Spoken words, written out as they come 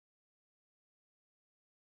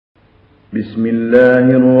بسم الله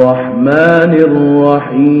الرحمن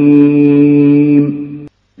الرحيم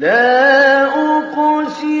لا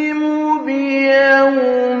أقسم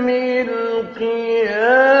بيوم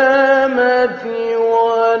القيامة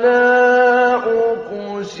ولا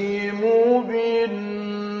أقسم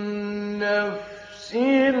بالنفس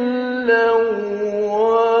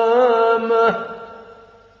اللوامة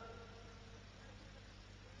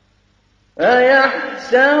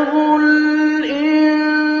أيحسب الإنسان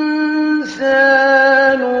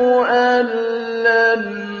أن لن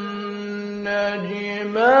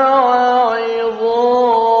نجمع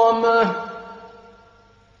عظامه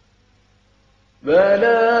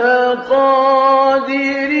بلى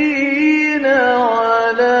قادرين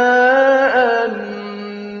على أن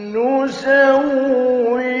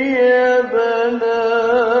نسوي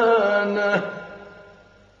بنانه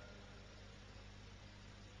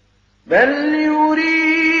بل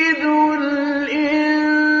يريد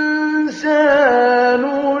الإنسان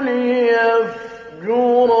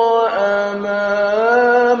ليفجر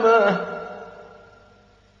أمامه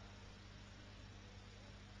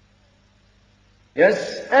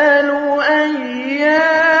يسأل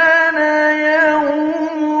أيان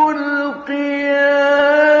يوم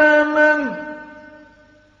القيامة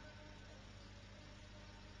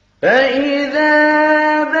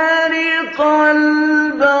فإذا برق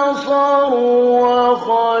البصر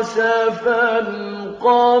وخسف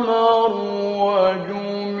القمر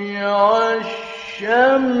وجمع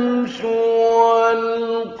الشمس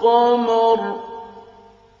والقمر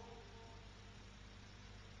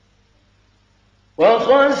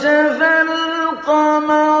وخسف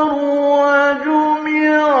القمر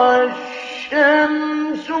وجمع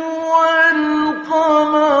الشمس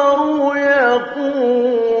والقمر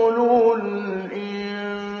يقول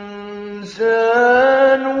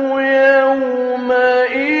الإنسان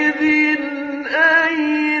يومئذ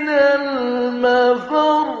أين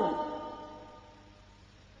المفر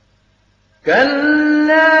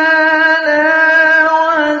كلا لا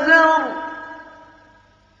وزر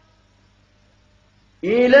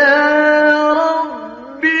إلى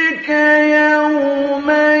ربك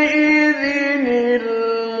يومئذ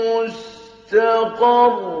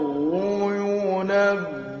المستقر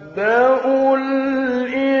ينبأ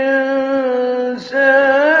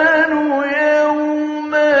الإنسان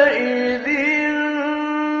يومئذ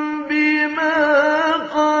بما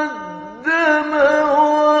قدم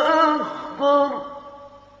وأخر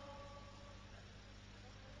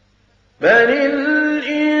بل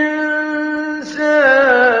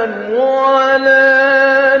الإنسان على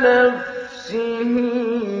نفسه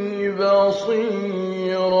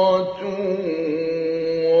بصيرة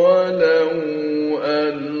ولو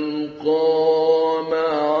ألقى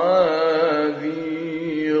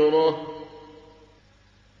معاذيره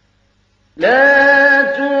لا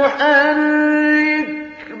تحرك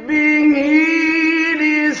به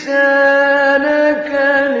لسانك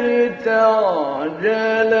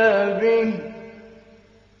لتعجل به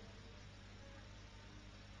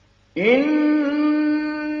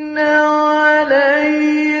إن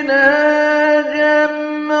علينا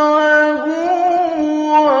جمعه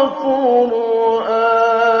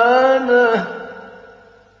وقرآنه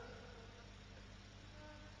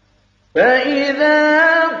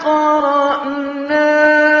فإذا قرأناه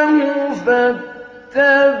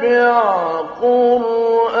فاتبع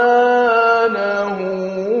قرآنه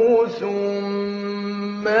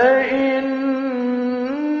ثم إن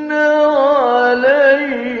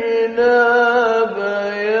علينا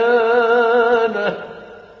بيانه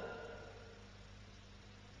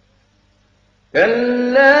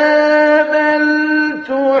كلا بل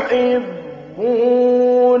تحبون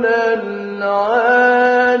العاجلة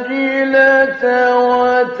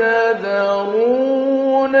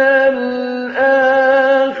وتذرون الآخرة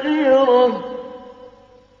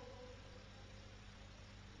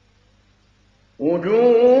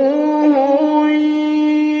وجوه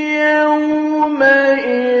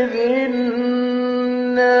يومئذ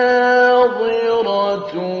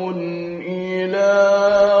ناظرة إلى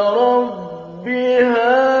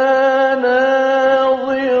ربها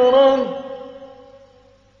ناظرة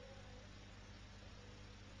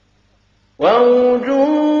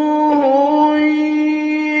ووجوه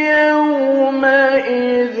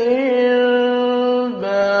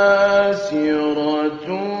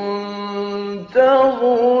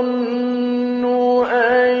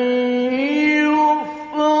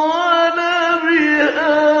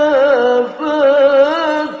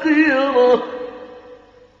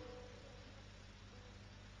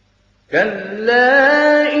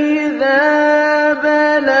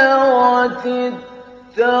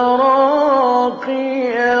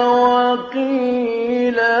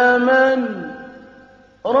وقيل من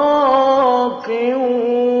راق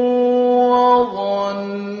وظن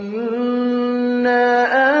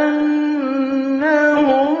أنه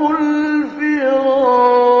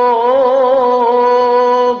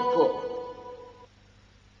الفراق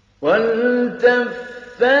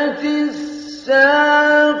والتفت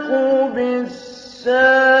الساق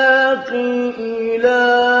بالساق إلى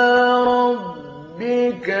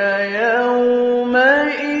ربك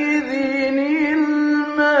يومئذ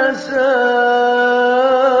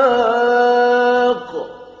المساق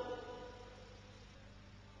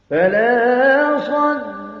فلا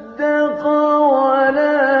صدق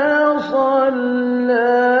ولا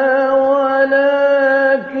صلى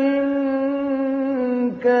ولكن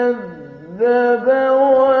كذب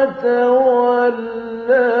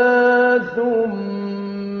وتولى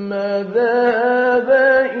ثم ذهب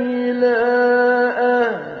إلى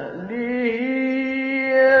أهله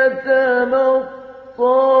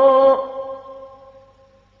يتمطى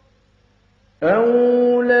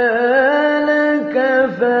أولى لك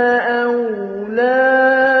فأولى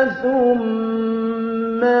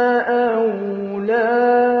ثم أولى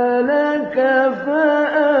لك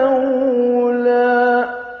فأولى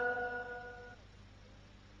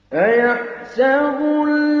أيحسب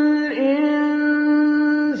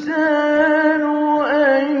الإنسان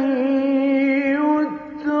أن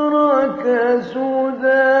يترك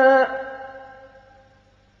سدى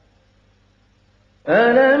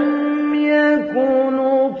ألم يكن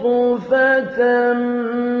نطفة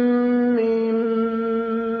من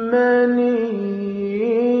مني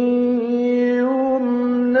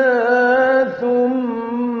يمنى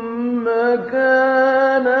ثم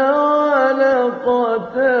كان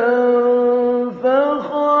علقة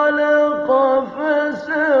فخلق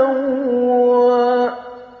فسوى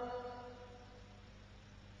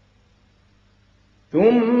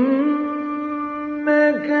ثم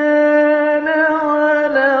كان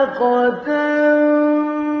علقة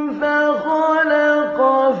فخلق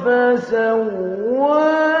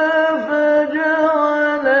فسوى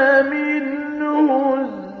فجعل منه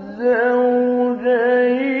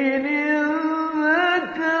الزوجين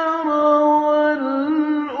الذكر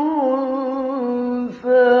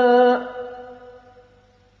والأنثى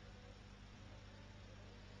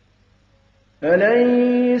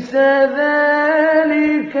أليس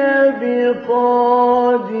ذلك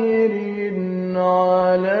بقادر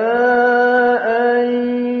على